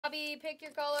Bobby, pick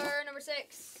your color, number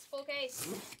 6, full case.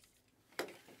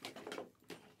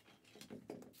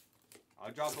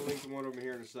 I'll drop a link to one over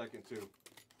here in a second too,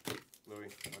 Louis.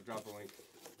 I'll drop a link.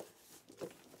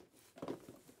 You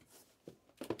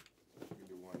can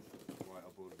do one while I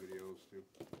upload videos too.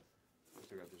 I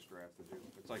still got this draft to do.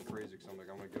 It's like crazy because I'm like,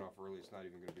 I'm gonna get off early. It's not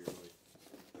even gonna be early.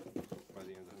 By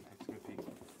the end of the night, it's gonna be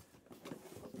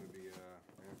yeah.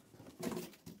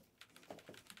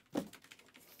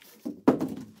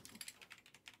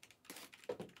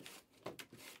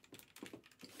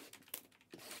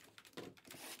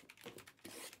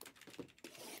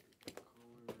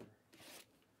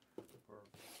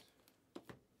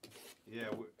 Yeah,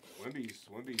 Wimby's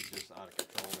just out of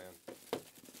control, man.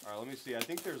 All right, let me see. I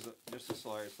think there's just a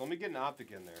slice. Let me get an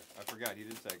optic in there. I forgot. He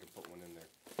did say I could put one in there.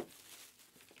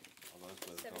 Although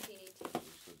that's 17, 18.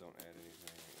 So don't add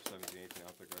anything. 17, 18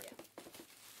 optic, right? Yeah.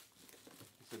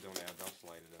 He said don't add. I'll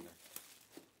slide it in there.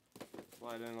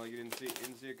 Slide it in like you didn't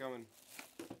see it coming.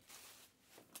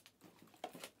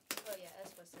 Oh yeah,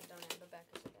 Espa said don't add, but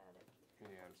Becca said add it.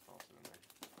 Yeah, just toss it in there.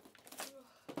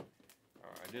 All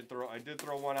right, I did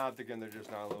throw one optic in there just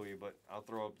now, Louis, but I'll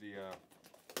throw up the.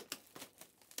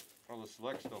 Oh, the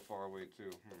select's still far away too.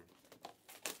 Wait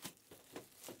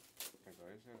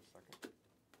a second.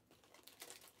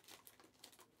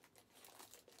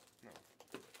 No.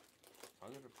 How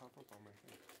did it pop up on my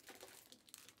thing?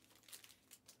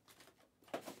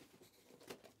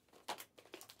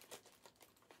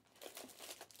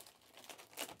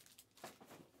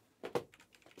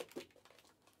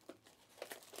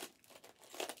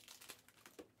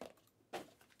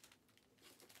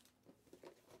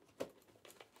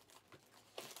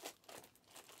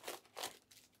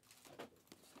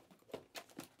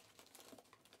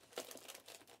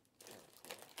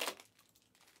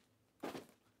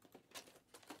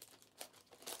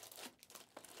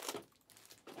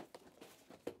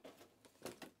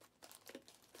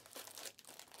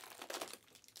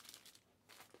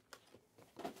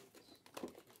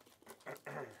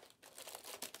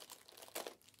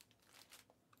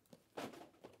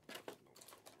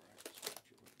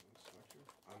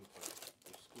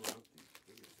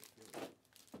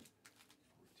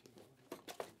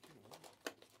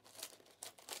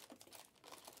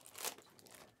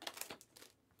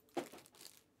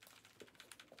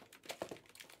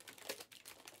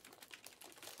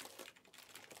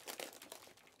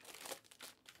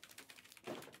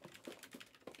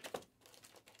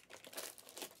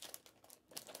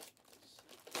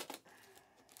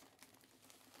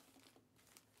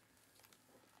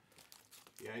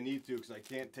 Yeah, I need to because I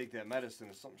can't take that medicine.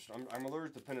 It's something. I'm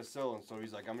allergic to penicillin, so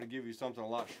he's like, I'm going to give you something a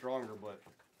lot stronger, but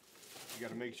you got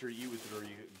to make sure you eat with it or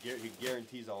he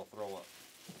guarantees I'll throw up.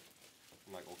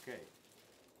 I'm like, okay.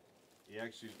 He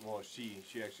actually, well, she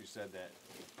actually said that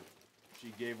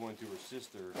she gave one to her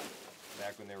sister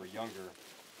back when they were younger.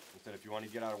 And said, if you want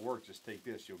to get out of work, just take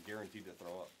this. You'll guarantee to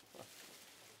throw up.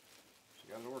 She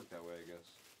got it to work that way, I guess.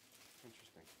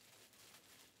 Interesting.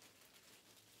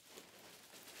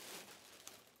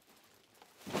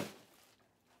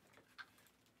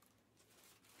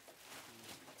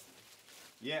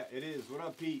 Yeah, it is. What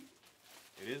up, Pete?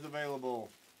 It is available.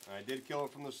 I did kill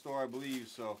it from the store, I believe,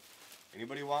 so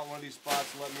anybody want one of these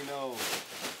spots, let me know.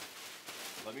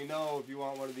 Let me know if you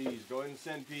want one of these. Go ahead and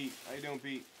send Pete. How you doing,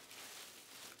 Pete?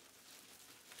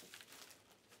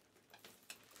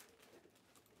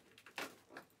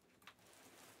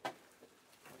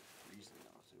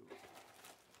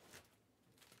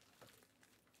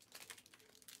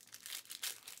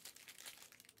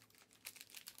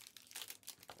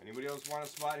 Anybody else want a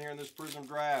spot here in this Prism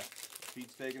draft?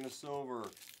 Pete's taking the silver.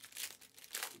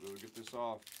 We'll get this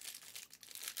off.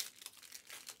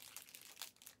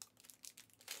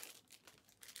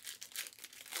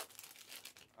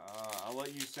 I'll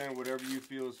let you send whatever you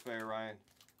feel is fair, Ryan.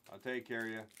 I'll take care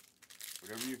of you.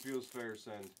 Whatever you feel is fair,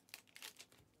 send.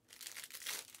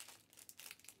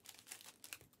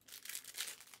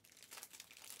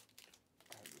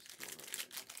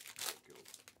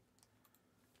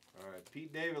 Alright,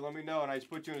 Pete David, let me know. And I just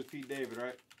put you in as Pete David,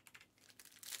 right?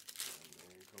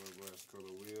 Color glass,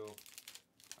 color wheel.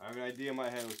 I have an idea in my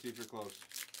head. Let's see if you're close.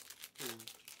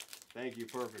 Thank you,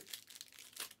 perfect.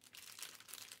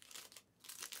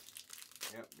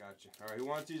 Yep, gotcha. Alright, who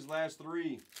wants these last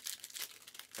three?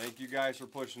 Thank you guys for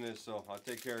pushing this, so I'll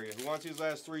take care of you. Who wants these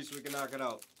last three so we can knock it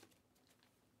out?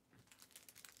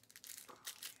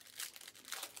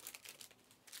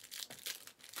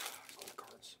 A lot of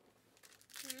cards.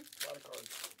 A lot of cards.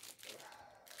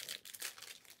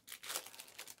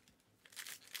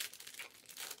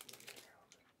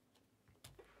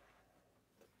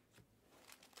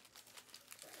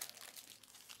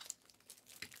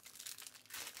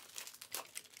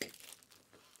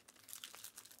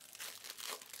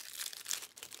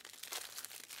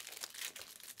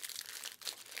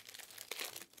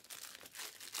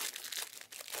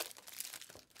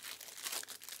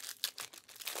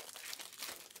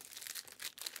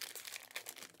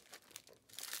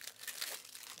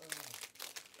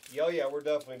 Yeah, yeah, we're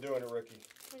definitely doing it, Ricky.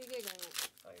 What are you giggling at?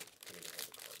 I can't even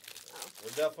hold the card. Oh.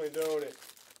 We're definitely doing it.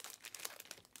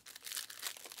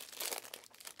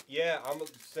 Yeah,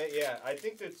 I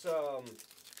think that's I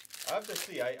have to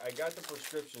see. I got the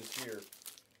prescriptions here.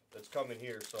 That's coming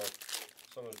here, so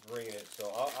someone's bringing it.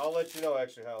 So I'll let you know.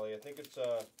 Actually, Holly, I think it's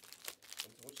what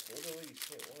the lady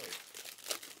said it was,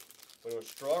 but it was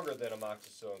stronger than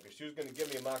amoxicillin because she was going to give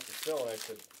me amoxicillin. I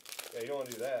said, yeah, you don't want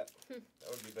to do that. That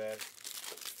would be bad.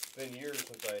 It's been years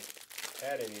since I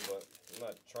had any, but I'm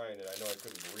not trying it. I know I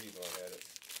couldn't breathe when I had it.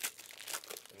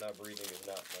 And not breathing is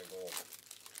not my goal.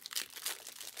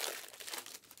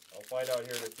 I'll find out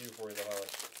here in a few for you, though, Holly.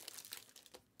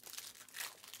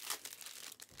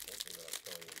 Hopefully without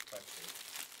killing the infection.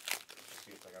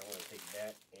 See, it's like I don't want to take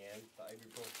that and the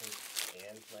ibuprofen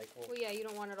and NyQuil. Well, yeah, you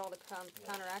don't want it all to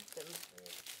counteract them.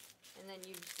 Yeah. And then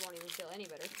you just won't even feel any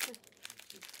better.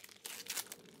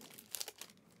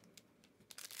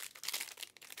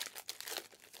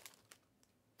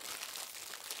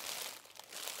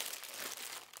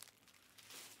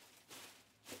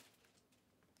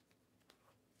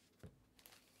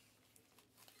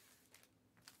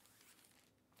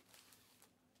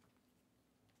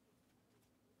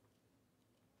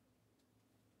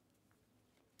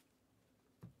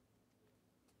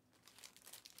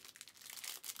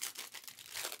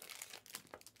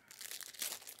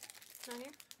 Not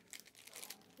here?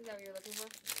 Is that what you're looking for?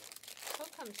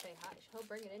 He'll come say hi. He'll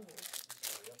bring it in here.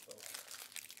 I guess so.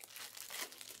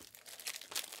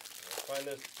 Let's find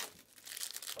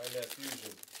that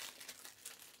fusion.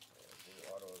 Blue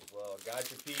auto as well.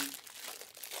 Gotcha, Pete.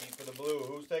 Pete for the blue.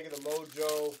 Who's taking the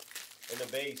mojo and the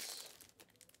base?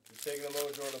 Who's taking the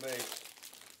mojo and the base?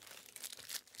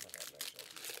 Might have to actually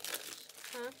help you with the base.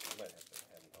 Huh? I might have to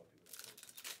have him help you with the bases.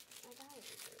 I got it.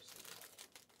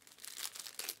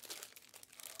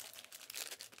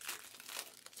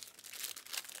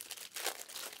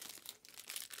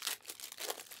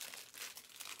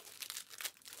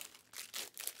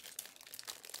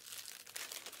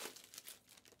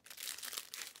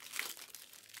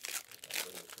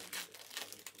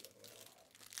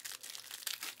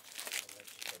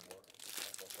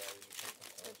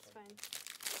 That's fine.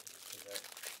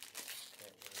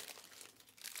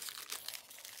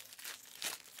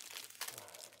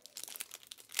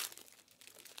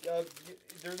 Yeah,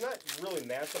 there's not really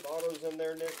massive autos in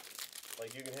there, Nick.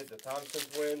 Like you can hit the Thompson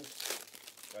twins,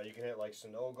 you can hit like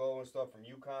Sonogo and stuff from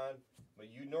UConn, but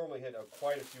you normally hit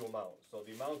quite a few amounts. So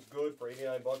the amount's good for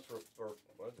 $89 for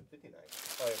what is it, 59?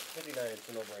 Oh yeah, 59 is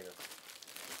a no-brainer.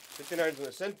 59 is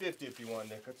gonna send 50 if you want,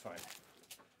 Nick. That's fine.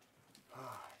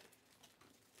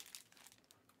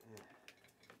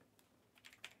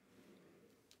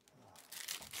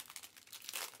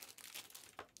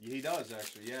 Yeah, he does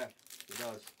actually. Yeah, he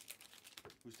does.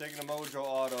 Who's taking the Mojo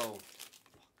Auto?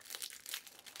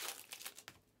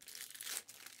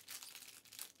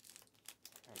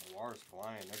 Noir's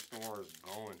flying. Next Noir is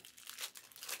going.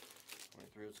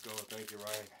 23, let's go. Thank you,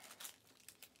 Ryan.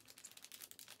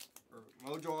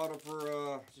 Mojo Auto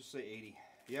for, just say 80.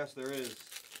 Yes, there is.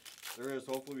 There is.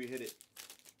 Hopefully we hit it.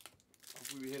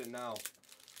 Hopefully we hit it now.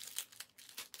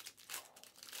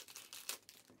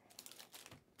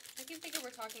 I keep thinking we're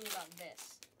talking about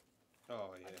this.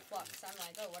 Oh, yeah. Like Flux. I'm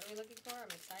like, oh, what are we looking for? I'm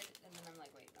excited. And then I'm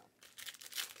like, wait, no.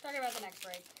 Talking about the next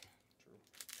break. True.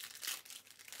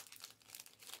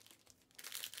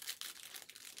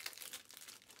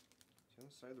 Is he on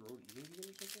the side of the road eating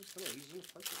again or something? No, he's in the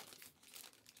parking lot.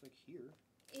 It's like here.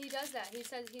 He does that. He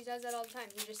says he does that all the time.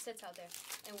 He just sits out there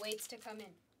and waits to come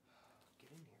in.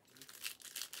 Get in here, dude.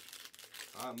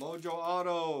 Mojo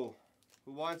Auto.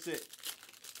 Who wants it?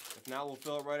 If not, we'll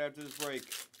fill it right after this break.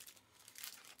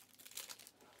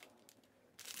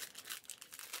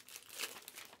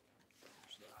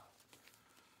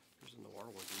 Here's the Noir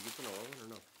one. Did you get the Noir one or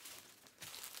no?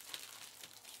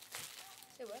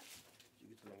 Say what? Did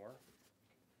you get the Noir?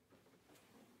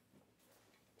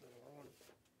 The Noir one?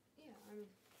 Yeah,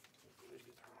 Where'd you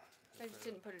get that one? I just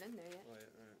didn't put it in there yet. Oh, yeah,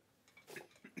 alright.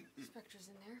 Spectre's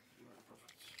in there.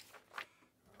 Perfect.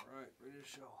 Alright, ready to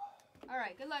show.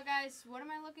 Alright, good luck, guys. What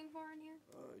am I looking for in here?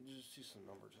 You just see some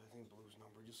numbers. I think blue's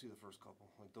numbered. You'll see the first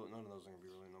couple. Like, none of those are going to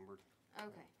be really numbered.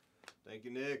 Okay. Thank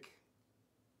you, Nick.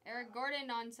 Eric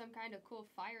Gordon on some kind of cool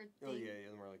fire thing. Oh, yeah,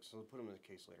 yeah. We're like, so put them in the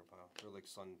case later pile. They're like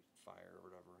Sunfire or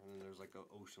whatever. And then there's like an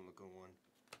ocean looking one.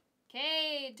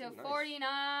 K to Ooh, nice.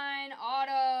 49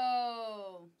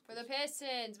 auto for the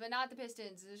Pistons, but not the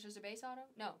Pistons. Is this just a base auto?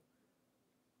 No.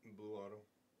 Blue auto.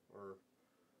 Or,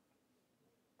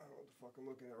 I don't know what the fuck I'm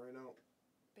looking at right now.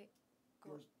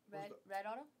 Red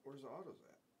auto? Where's the autos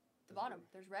at? The bottom.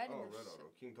 There's red and Oh, there's... red auto.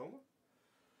 King Toma?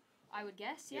 I would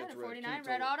guess, yeah, it's to red. 49, King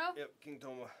red Toma. auto. Yep, King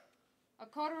Toma. A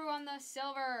Kotaru on the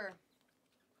silver.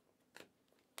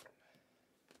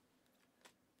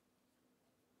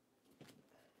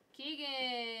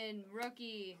 Keegan,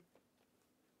 rookie.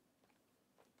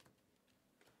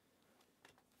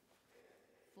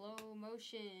 Flow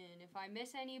motion. If I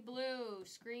miss any blue,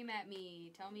 scream at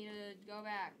me. Tell me to go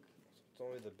back. It's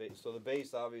only the base. So the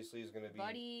base obviously is going to be...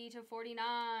 Buddy to 49.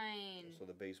 So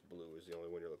the base blue is the only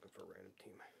one you're looking for a random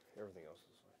team. Everything else is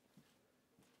fine.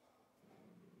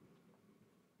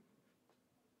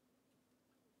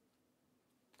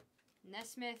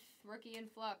 Nesmith, rookie in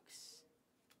Flux.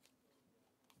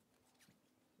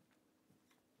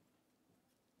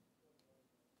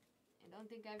 I don't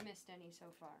think I've missed any so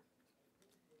far.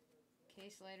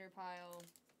 Case later pile.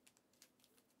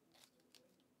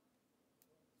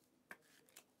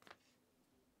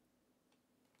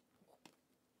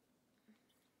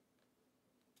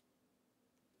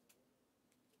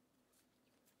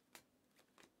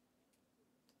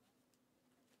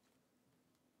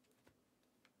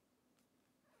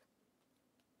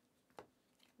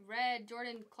 Red,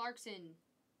 Jordan Clarkson.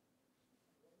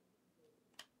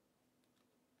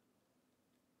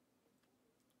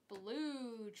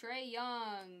 Blue, Trey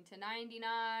Young to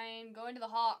 99. Going to the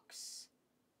Hawks.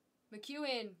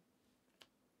 McEwen.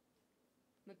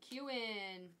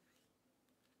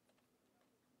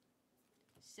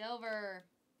 Silver.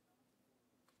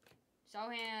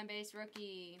 Sohan, base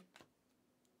rookie.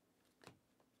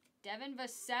 Devin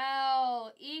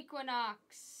Vassell,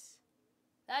 Equinox.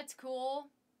 That's cool.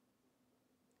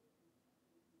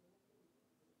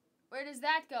 Where does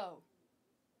that go?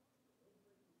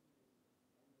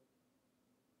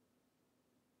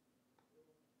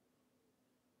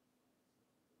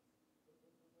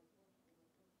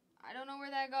 I don't know where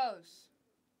that goes.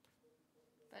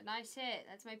 But nice hit.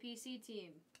 That's my PC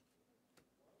team.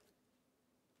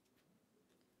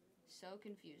 So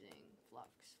confusing. Flux.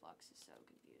 Flux is so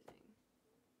confusing.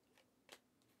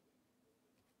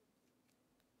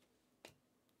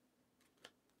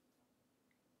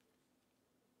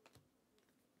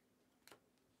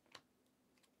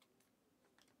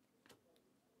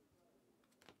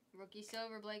 Rookie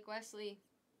silver, Blake Wesley.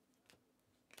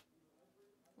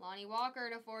 Lonnie Walker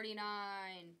to 49.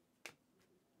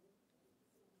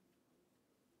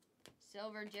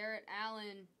 Silver, Jarrett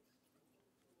Allen.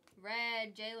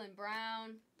 Red, Jaylen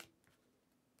Brown.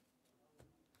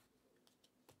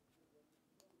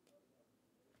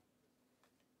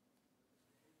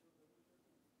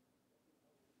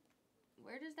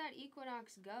 Where does that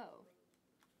Equinox go?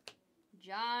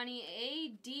 Johnny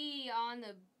A.D. on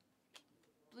the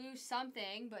blue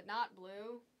something, but not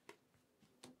blue.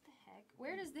 What the heck?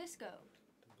 Where does this go?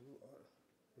 The blue auto.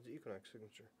 It's the Equinox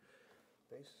signature.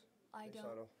 Base? I base don't.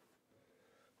 Auto.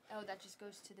 Oh, that just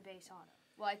goes to the base auto.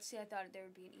 Well, I thought there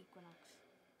would be an Equinox.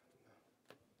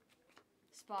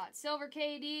 Spot. Silver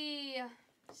KD.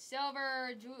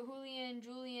 Silver Julian.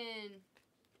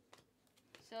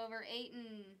 Silver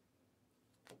Ayton.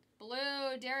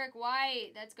 Blue Derek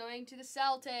White. That's going to the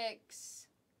Celtics.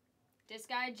 This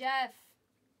guy Jeff.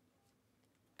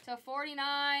 To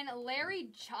 49, Larry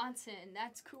Johnson.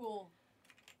 That's cool.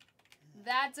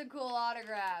 That's a cool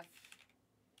autograph.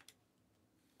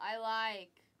 I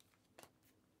like.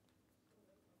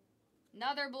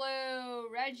 Another blue,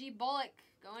 Reggie Bullock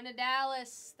going to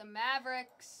Dallas. The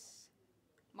Mavericks.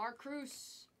 Mark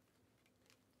Cruz.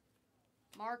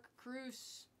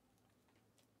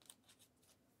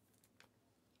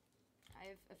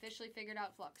 I've officially figured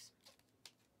out Flux.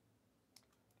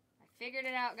 I figured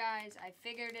it out, guys. I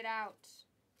figured it out.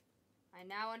 I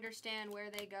now understand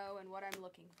where they go and what I'm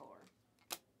looking for.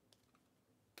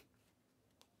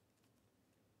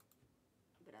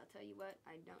 But I'll tell you what,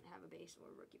 I don't have a base or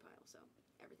a rookie pile, so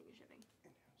everything is shipping.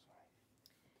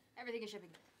 Everything is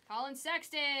shipping. Colin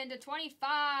Sexton to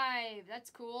 25. That's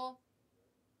cool.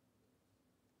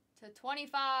 To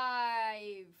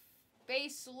 25.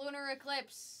 Base Lunar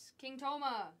Eclipse. King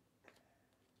Toma.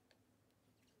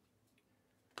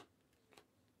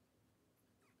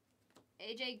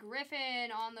 AJ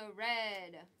Griffin on the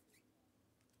red.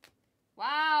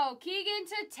 Wow. Keegan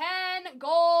to 10.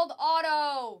 Gold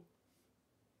auto.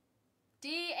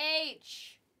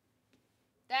 DH.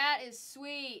 That is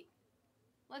sweet.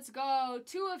 Let's go.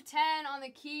 2 of 10 on the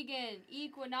Keegan.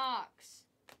 Equinox.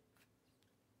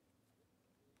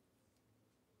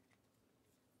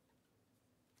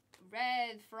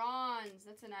 Red Franz.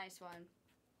 That's a nice one.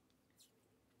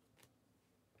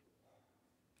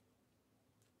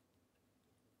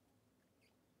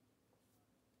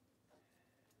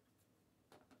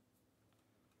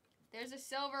 There's a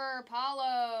silver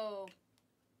Apollo.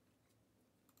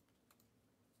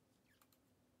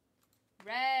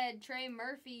 Red, Trey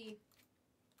Murphy.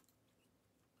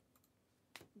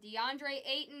 DeAndre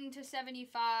Ayton to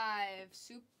 75.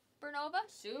 Supernova?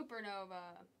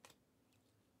 Supernova.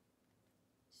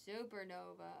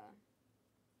 Supernova.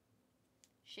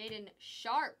 Shaden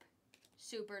Sharp.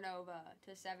 Supernova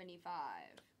to 75.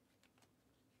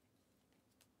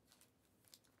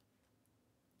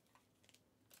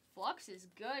 Flux is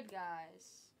good,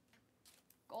 guys.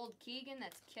 Gold Keegan,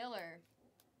 that's killer.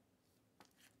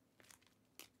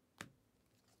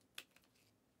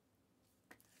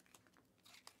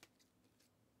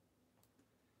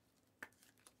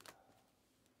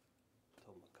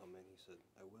 Told him to come in. He said,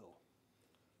 I will.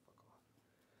 Fuck off.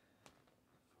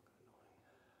 Fucking annoying.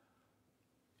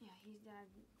 Yeah, he's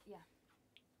yeah.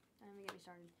 Don't even get me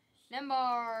started.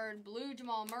 Nembard, Blue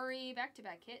Jamal Murray,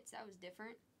 back-to-back hits. That was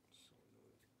different.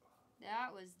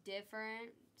 That was different.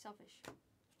 Selfish.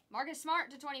 Marcus Smart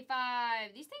to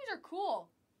 25. These things are cool.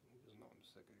 He doesn't know I'm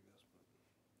sick, I guess, but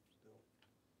still.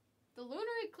 The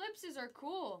lunar eclipses are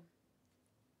cool.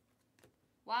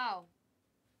 Wow.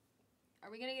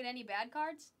 Are we going to get any bad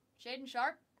cards? Shaden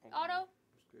Sharp auto?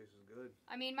 This case is good.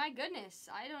 I mean, my goodness.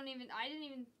 I didn't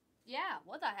even, yeah,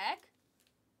 what the heck?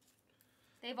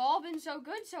 They've all been so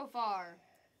good so far.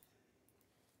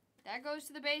 That goes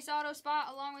to the base auto spot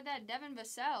along with that Devin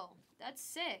Vassell. That's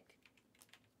sick.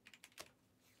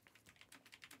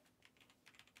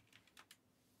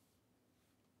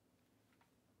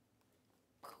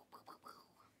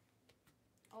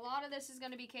 A lot of this is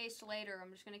going to be cased later.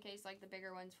 I'm just going to case like the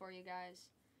bigger ones for you guys.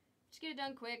 Just get it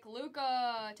done quick.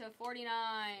 Luca to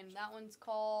 49. That one's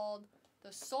called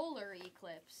the Solar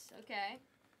Eclipse. Okay.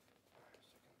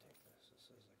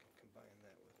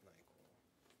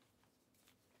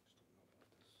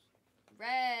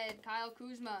 Red, Kyle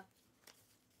Kuzma.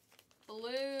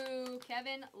 Blue,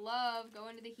 Kevin Love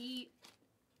going to the Heat.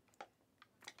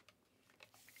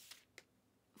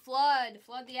 Flood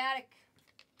the attic.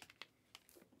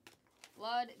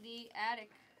 Flood the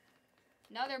attic.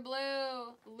 Another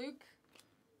blue, Luke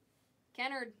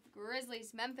Kennard,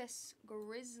 Grizzlies, Memphis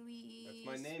Grizzlies.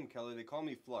 That's my name, Kelly. They call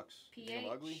me Flux. PH. You think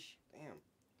I'm ugly? Damn.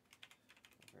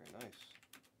 Very nice.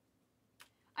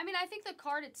 I mean, I think the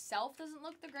card itself doesn't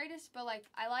look the greatest, but, like,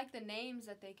 I like the names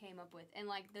that they came up with. And,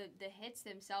 like, the hits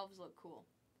themselves look cool.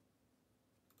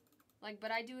 Like,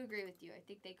 but I do agree with you. I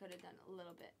think they could have done a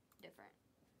little bit different.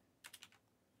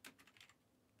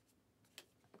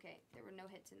 Okay, there were no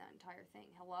hits in that entire thing.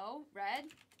 Hello? Red?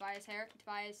 Tobias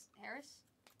Harris?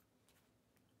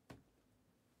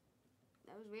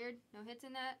 That was weird. No hits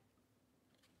in that.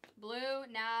 Blue,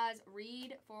 Naz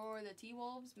Reed for the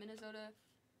T-Wolves. Minnesota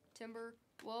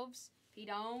Timberwolves.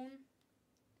 Pedone.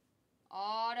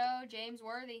 Auto, James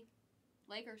Worthy.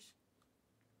 Lakers.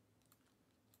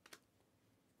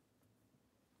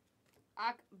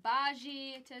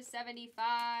 Akbaji to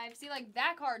 75. See, like,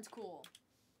 that card's cool.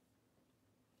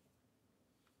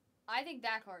 I think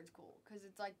that card's cool because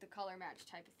it's like the color match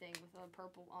type of thing with a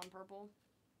purple on purple.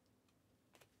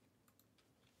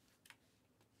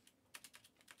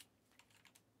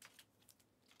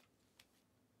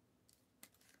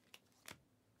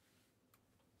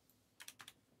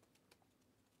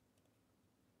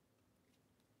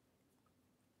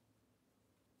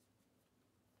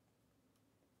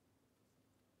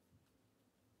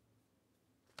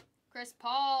 Chris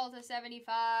Paul to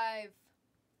 75.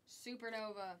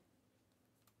 Supernova.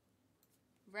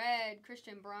 Red,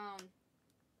 Christian Brown.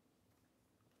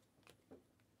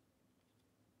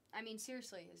 I mean,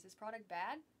 seriously, is this product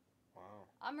bad? Wow.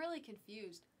 I'm really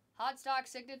confused. Hot stock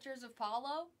signatures of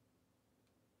Paulo.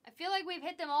 I feel like we've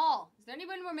hit them all. Is there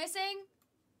anyone we're missing?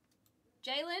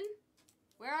 Jalen?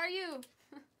 Where are you?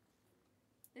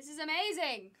 This is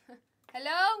amazing.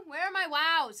 Hello? Where are my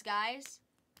wows, guys?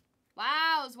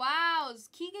 Wows.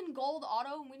 Keegan Gold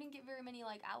auto, and we didn't get very many,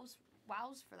 like,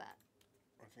 wows for that.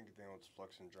 I think they know it's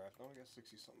Flux and draft. Oh, I got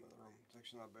 60-something in the room. It's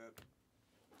actually not bad.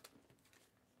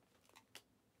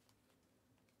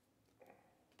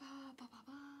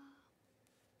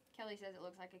 Kelly says it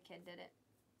looks like a kid did it.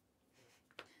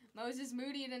 Moses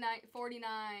Moody to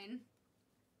 49.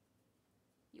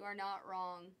 You are not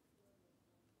wrong.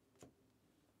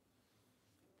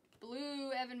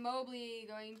 Blue, Evan Mobley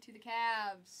going to the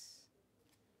Cavs.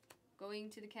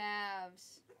 Going to the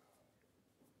Cavs.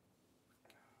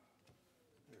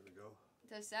 There we go.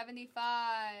 To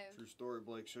 75. True story,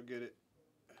 Blake. She'll get it.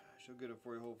 She'll get it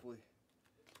for you, hopefully.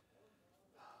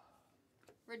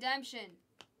 Redemption.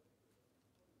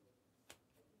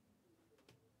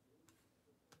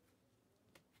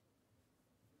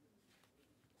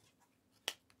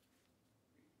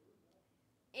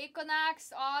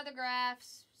 Equinox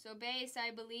autographs. So base,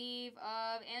 I believe,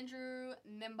 of Andrew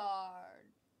Mimbard.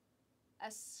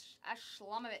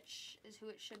 Ashlamovich is who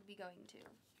it should be going to.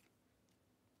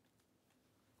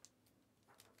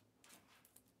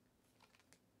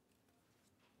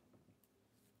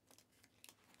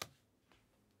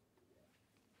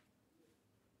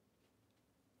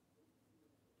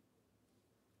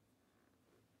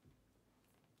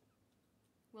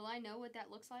 Will I know what that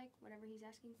looks like? Whatever he's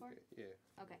asking for? Yeah.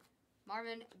 Okay.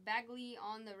 Marvin Bagley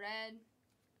on the red.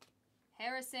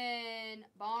 Harrison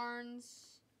Barnes.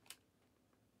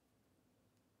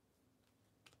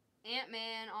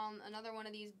 Ant-Man on another one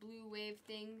of these blue wave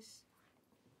things.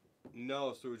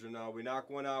 No, Suja, no. We knock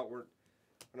one out. We're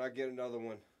not getting another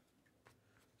one.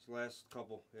 It's the last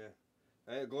couple, yeah.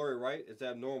 Hey, Glory, right? It's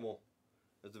abnormal.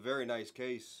 It's a very nice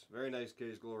case. Very nice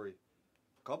case, Glory.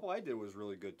 A couple I did was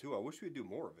really good, too. I wish we'd do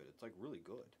more of it. It's, like, really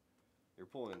good. You're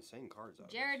pulling insane cards out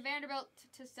Jared of this. Vanderbilt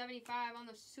to 75 on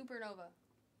the Supernova.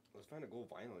 Let's find a gold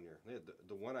vinyl in here. Yeah,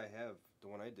 the one I have, the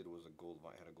one I did was a gold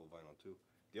vinyl. Had a gold vinyl, too.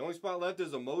 The only spot left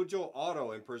is a Mojo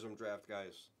Auto in Prism Draft,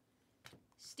 guys.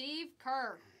 Steve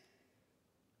Kerr.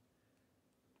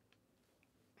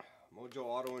 Mojo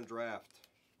Auto and Draft.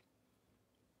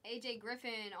 AJ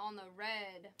Griffin on the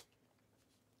red.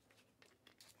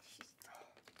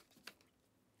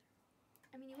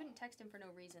 I mean, you wouldn't text him for no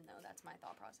reason, though. That's my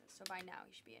thought process. So by now,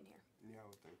 he should be in here. Yeah, I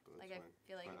would think, but that's like, fine. I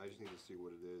feel like... I just need to see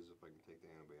what it is, if I can take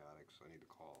the antibiotics. I need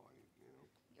to call.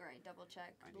 All right, double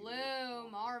check. I Blue,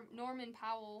 Norman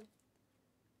Powell.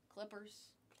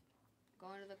 Clippers.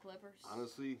 Going to the Clippers.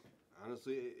 Honestly,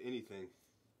 anything.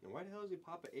 And why the hell is he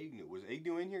Papa Agnew? Was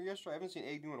Agnew in here yesterday? I haven't seen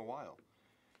Agnew in a while.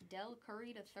 Del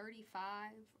Curry to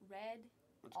 35. Red.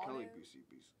 That's auto. Kelly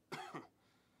PCBs.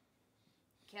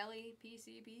 Kelly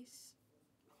PCBs.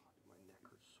 Oh, my neck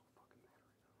hurts so fucking bad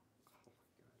right now. Oh my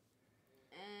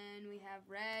god. And we have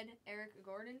red, Eric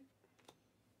Gordon.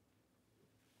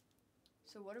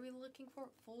 So what are we looking for?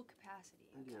 Full capacity.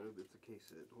 Okay. Yeah, it's a case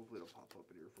hit. Hopefully it'll pop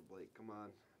up in here for Blake. Come on.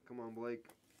 Come on, Blake.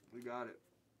 We got it.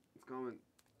 It's coming.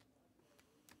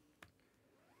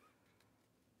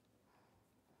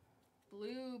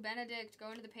 Blue, Benedict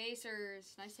going to the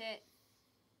Pacers. Nice hit.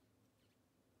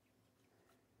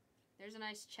 There's a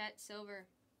nice Chet Silver.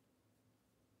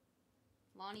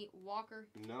 Lonnie Walker.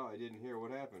 No, I didn't hear.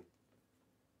 What happened?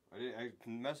 I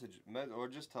can message, or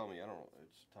just tell me. I don't know.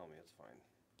 Just tell me. It's fine.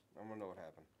 I want to know what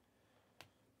happened.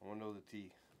 I want to know the T.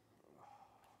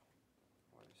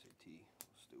 Why did I say T?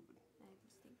 Stupid. I was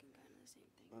thinking kind of the same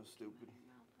thing. That was stupid.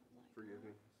 Forgive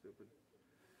me. Stupid.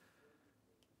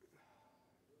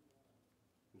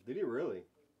 Did he really?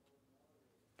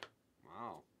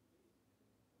 Wow.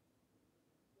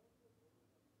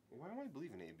 Why am I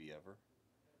believing AB ever?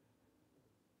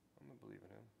 I'm not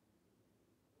believing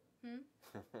him.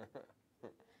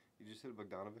 You just hit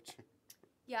Bogdanovich?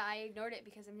 Yeah, I ignored it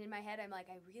because in my head I'm like,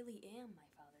 I really am my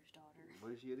father's daughter.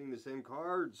 Why is she hitting the same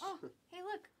cards? Oh, hey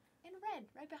look, in red,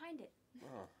 right behind it.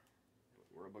 Oh,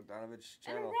 we're a Bogdanovich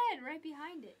And a channel. red, right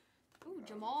behind it. Ooh,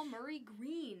 Jamal Murray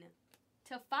Green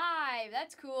to 5.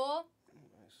 That's cool.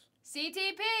 Nice.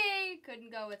 CTP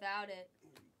couldn't go without it.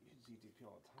 ZTP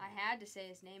all the I time. had to say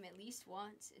his name at least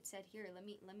once. It said, "Here, let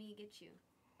me get you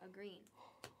a green."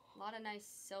 A lot of nice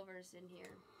silvers in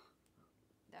here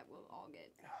that we'll all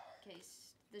get.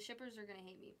 Case the shippers are gonna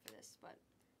hate me for this, but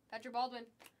Patrick Baldwin.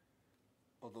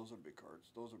 Oh, those are big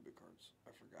cards. Those are big cards.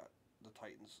 I forgot. The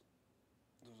Titans.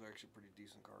 Those are actually pretty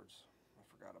decent cards. I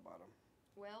forgot about them.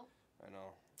 Well, I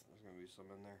know. There's gonna be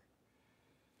some in there.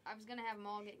 I was gonna have them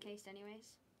all get cased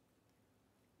anyways,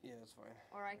 Yeah, that's fine.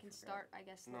 or I can forgot. start, I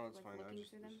guess, No, it's like fine. looking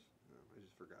through them. No, I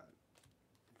just forgot.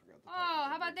 I forgot the Oh, Titans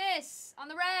how in about there. this on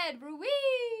the red, Rui?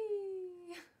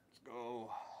 Let's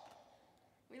go.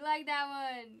 We like that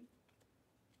one.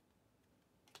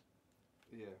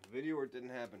 Yeah, video or it didn't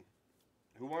happen.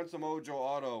 Who wants a Mojo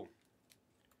Auto?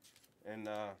 And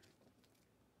the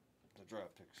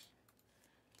draft picks.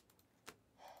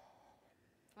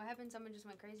 What happened? Someone just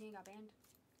went crazy and got banned?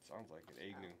 Sounds like it.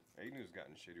 Agnew. Agnew's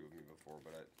gotten shitty with me before,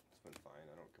 but it's been fine.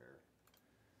 I don't care.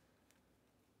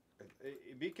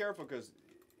 Be careful, because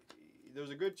there's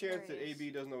a good chance There that he is.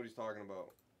 AB doesn't know what he's talking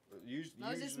about.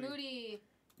 Moses Moody.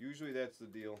 Usually that's the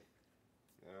deal.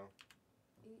 You know?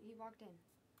 He walked in.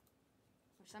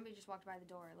 Or somebody just walked by the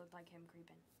door. It looked like him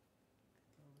creeping.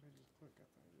 Oh, what did I just click? I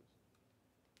thought I just...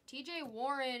 TJ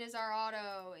Warren is our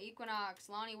auto. Equinox.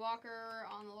 Lonnie Walker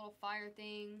on the little fire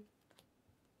thing.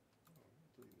 Oh, I'm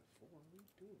deleting the 4. What are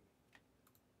you doing?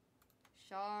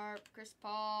 Sharp. Chris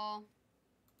Paul.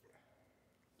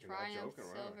 You're not Triumph joking,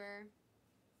 right? Silver.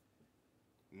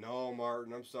 No,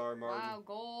 Martin. I'm sorry, Martin. Wow,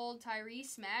 gold.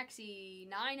 Tyrese Maxey.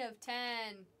 9 of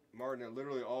 10. Martin, it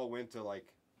literally all went to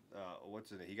like,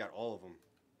 what's in it? He got all of them.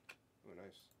 Oh,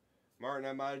 nice. Martin,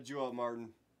 I modded you up, Martin.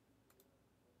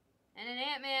 And an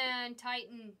Ant-Man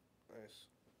Titan. Nice.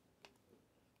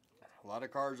 A lot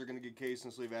of cards are going to get case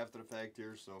and sleeve after the fact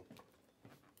here, so.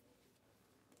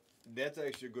 That's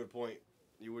actually a good point.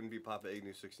 You wouldn't be Papa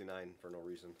Agnew 69 for no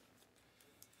reason.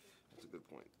 That's a good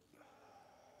point.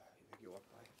 You think you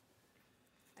walked by?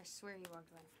 I swear he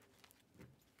walked by.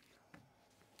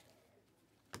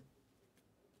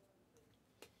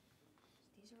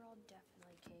 These are all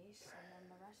definitely case, and then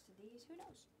the rest of these, who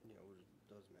knows? Yeah, it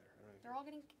does matter. I don't They're all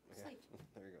getting sleeved.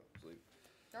 There you go, sleeve.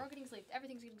 They're all getting sleeved.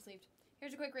 Everything's getting sleeved.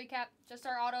 Here's a quick recap. Just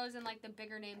our autos in like the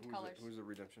bigger named colors. Who's the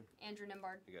redemption? Andrew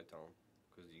Nimbard. You gotta tell him,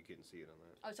 because you couldn't see it on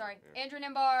that. Oh, sorry. Yeah. Andrew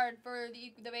Nimbard for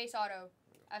the base auto.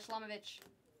 Ashlamovich.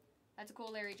 That's a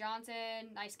cool Larry Johnson.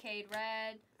 Nice Cade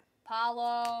Red.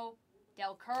 Paulo.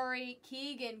 Del Curry.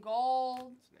 Keegan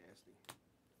Gold. It's nasty.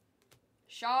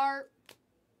 Sharp.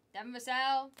 Devin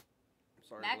Vassell.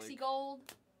 Sorry, Maxi Blake. Gold.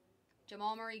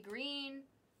 Jamal Murray Green.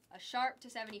 A Sharp to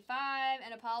 75.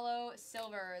 And Apollo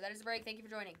Silver. That is the break. Thank you for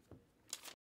joining.